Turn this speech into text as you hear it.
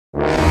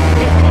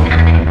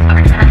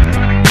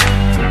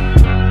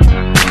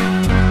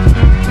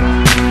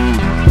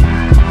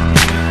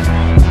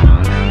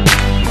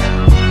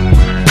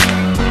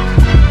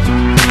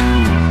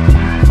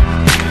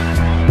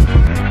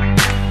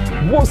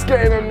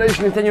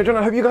Nation, it's DanielJon.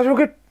 I hope you guys are all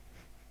good.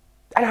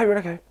 And I hope you're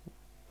okay.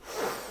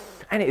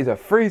 And it is a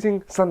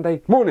freezing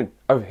Sunday morning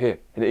over here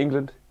in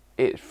England.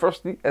 It's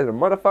frosty as a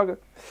motherfucker.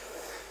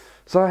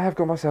 So I have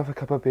got myself a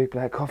cup of big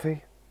black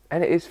coffee.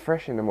 And it is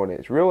fresh in the morning.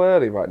 It's real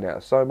early right now.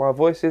 So my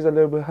voice is a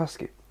little bit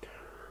husky.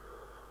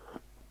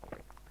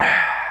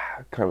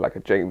 Kind of like a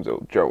James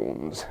Earl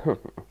Jones.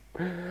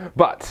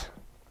 But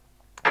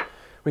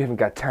we haven't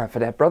got time for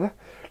that, brother.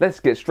 Let's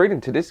get straight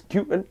into this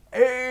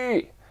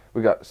Q&A.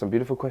 We got some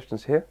beautiful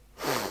questions here.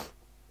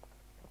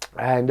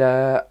 And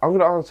I'm going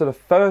to answer the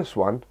first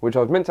one, which I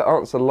was meant to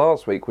answer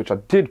last week, which I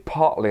did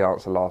partly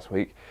answer last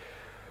week.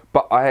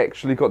 But I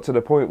actually got to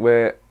the point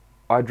where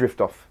I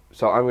drift off.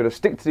 So I'm going to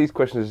stick to these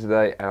questions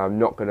today, and I'm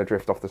not going to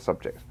drift off the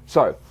subject.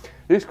 So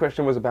this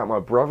question was about my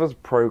brother's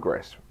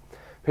progress.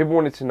 People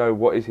wanted to know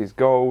what is his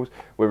goals,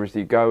 where is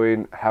he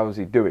going, how is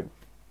he doing.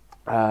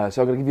 So I'm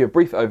going to give you a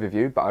brief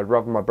overview, but I'd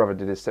rather my brother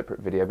did a separate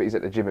video, but he's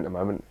at the gym at the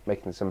moment,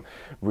 making some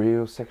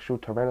real sexual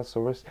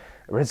Tyrannosaurus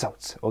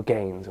results, or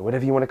gains, or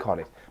whatever you want to call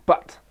it.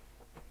 But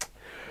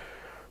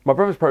my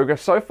brother's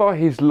progress, so far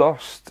he's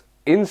lost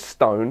in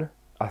stone,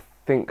 I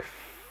think,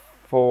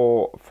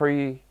 for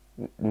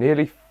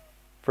nearly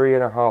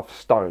 3.5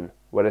 stone.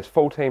 Well, there's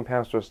 14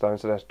 pounds to a stone,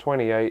 so that's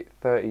 28,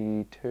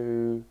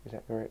 32, is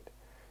that correct?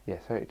 Yeah,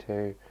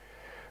 32,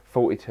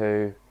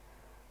 42,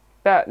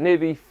 about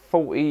nearly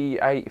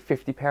 48,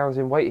 50 pounds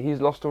in weight he's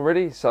lost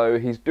already, so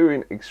he's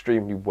doing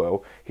extremely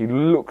well. He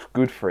looks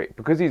good for it,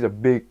 because he's a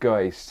big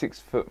guy. He's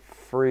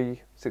 6'3",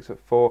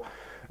 6'4",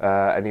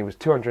 and he was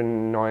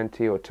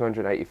 290 or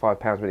 285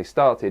 pounds when he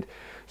started,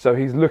 so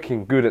he's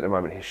looking good at the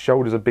moment. His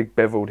shoulders are big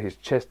beveled, his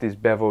chest is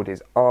beveled,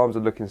 his arms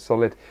are looking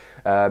solid,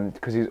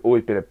 because he's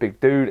always been a big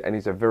dude and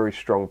he's a very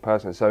strong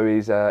person, so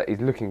he's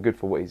looking good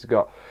for what he's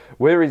got.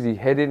 Where is he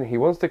heading? He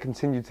wants to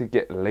continue to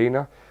get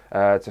leaner,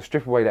 to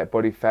strip away that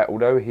body fat.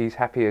 Although he's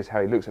happy as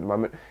how he looks at the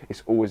moment,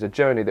 it's always a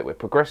journey that we're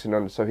progressing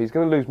on, so he's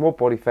going to lose more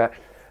body fat.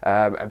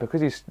 And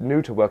because he's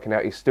new to working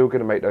out, he's still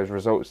going to make those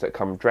results that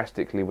come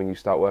drastically when you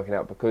start working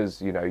out,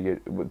 because, you know,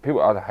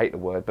 people either hate the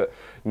word, but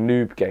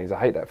noob gains, I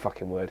hate that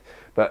fucking word,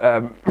 but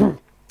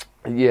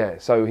yeah,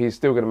 so he's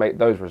still going to make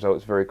those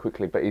results very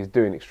quickly, but he's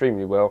doing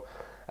extremely well,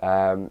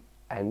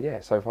 and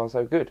yeah, so far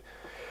so good.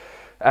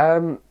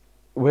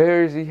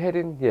 Where is he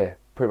heading? Yeah,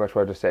 pretty much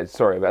what I just said,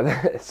 sorry about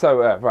that.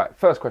 So right,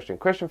 first question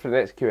for the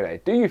next Q&A.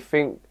 Do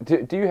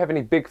you have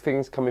any big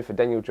things coming for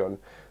DanielJon?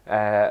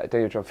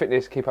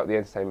 DanielJonFitness, keep up the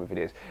entertainment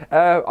videos.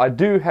 I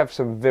do have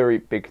some very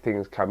big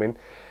things coming.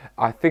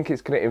 I think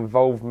it's going to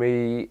involve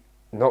me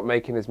not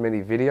making as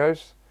many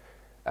videos,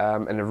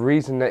 and the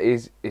reason that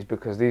is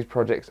because these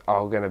projects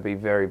are going to be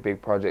very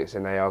big projects,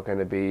 and they are going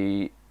to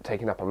be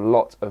taking up a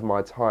lot of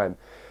my time.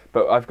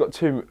 But I've got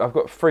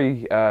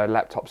three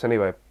laptops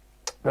anyway.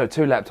 No,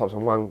 2 laptops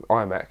and 1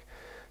 iMac.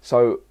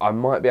 So I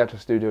might be able to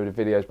still do the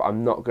videos, but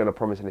I'm not going to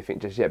promise anything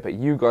just yet. But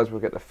you guys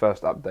will get the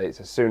first updates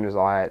as soon as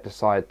I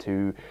decide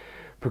to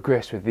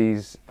progress with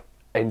these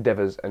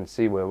endeavours and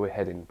see where we're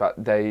heading.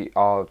 But they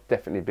are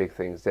definitely big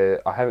things. I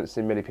haven't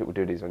seen many people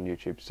do these on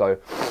YouTube, so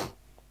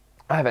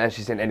I haven't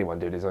actually seen anyone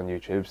do this on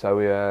YouTube. So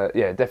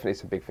yeah, definitely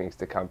some big things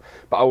to come.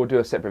 But I will do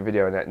a separate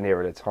video on that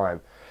nearer the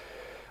time.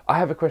 I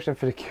have a question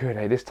for the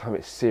Q&A. This time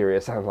it's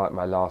serious, sounds like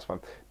my last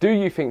one. Do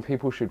you think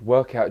people should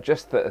work out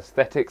just for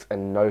aesthetics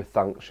and no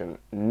function?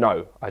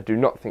 No, I do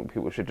not think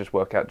people should just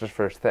work out just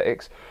for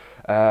aesthetics,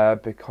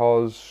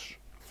 because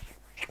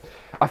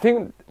I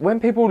think when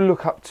people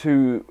look up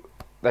to,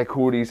 they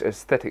call these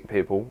aesthetic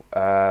people,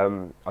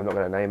 I'm not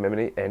going to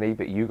name any,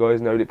 but you guys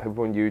know that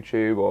people on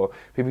YouTube or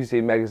people you see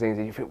in magazines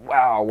and you think,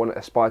 wow, I want to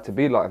aspire to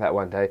be like that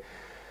one day.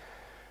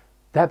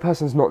 That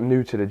person's not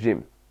new to the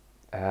gym.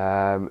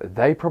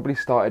 They probably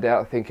started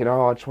out thinking,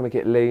 oh, I just want to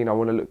get lean, I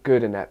want to look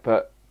good in that,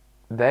 but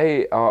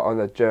they are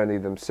on a journey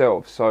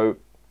themselves. So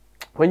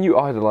when you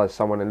idolise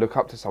someone and look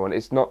up to someone,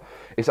 it's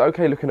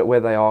okay looking at where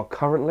they are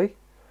currently,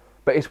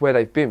 but it's where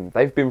they've been.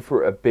 They've been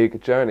through a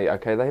big journey,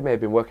 okay? They may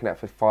have been working out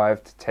for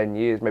 5 to 10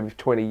 years, maybe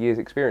 20 years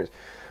experience,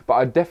 but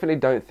I definitely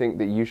don't think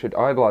that you should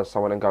idolise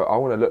someone and go, I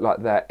want to look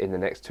like that in the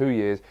next 2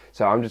 years,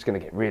 so I'm just going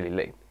to get really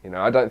lean. You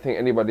know, I don't think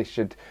anybody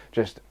should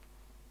just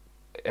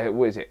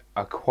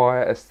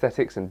acquire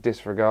aesthetics and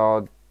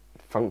disregard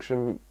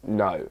function.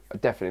 No,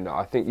 definitely not.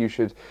 I think you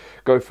should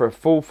go for a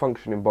full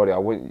functioning body.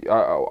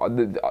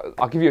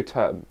 I'll give you a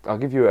term. I'll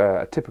give you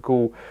a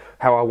typical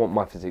how I want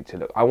my physique to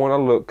look. I want to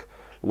look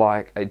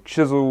like a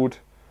chiseled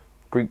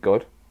Greek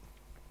god,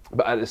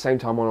 but at the same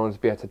time I want to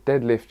be able to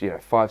deadlift, you know,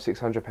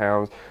 500-600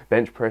 pounds,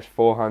 bench press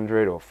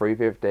 400 or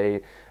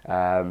 350,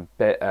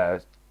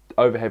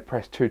 overhead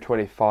press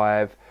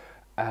 225,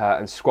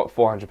 and squat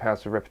 400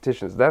 pounds for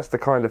repetitions. That's the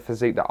kind of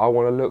physique that I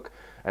want to look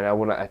and I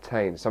want to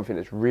attain. Something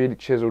that's really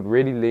chiseled,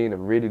 really lean,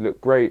 and really look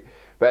great.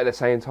 But at the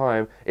same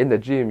time, in the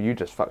gym, you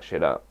just fuck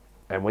shit up.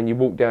 And when you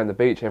walk down the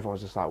beach,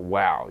 everyone's just like,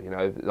 wow, you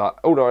know, like,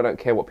 although I don't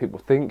care what people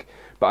think,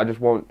 but I just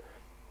want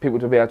people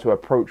to be able to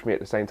approach me at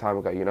the same time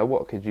and go, you know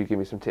what, could you give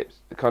me some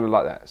tips? Kind of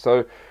like that.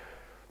 So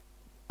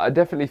I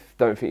definitely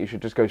don't think you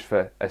should just go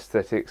for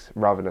aesthetics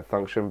rather than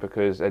function,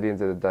 because at the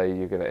end of the day,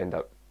 you're going to end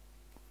up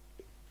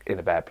in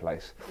a bad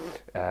place.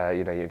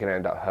 You know, you're going to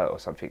end up hurt or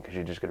something because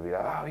you're just going to be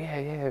like, oh yeah,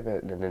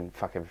 and then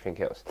fuck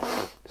everything else.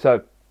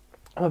 So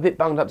I'm a bit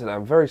bunged up today.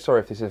 I'm very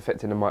sorry if this is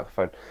affecting the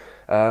microphone.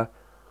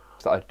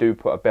 So I do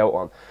put a belt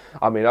on.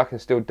 I mean, I can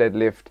still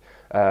deadlift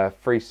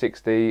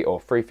 360 or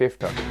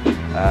 350,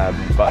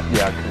 but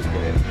yeah, I couldn't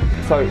get it.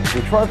 So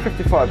we tried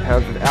 55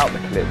 pounds without the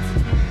clips,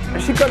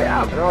 and she got it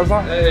up, and I was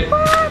like, hey.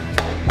 What?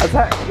 I was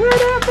like,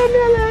 what up,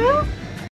 Vanilla?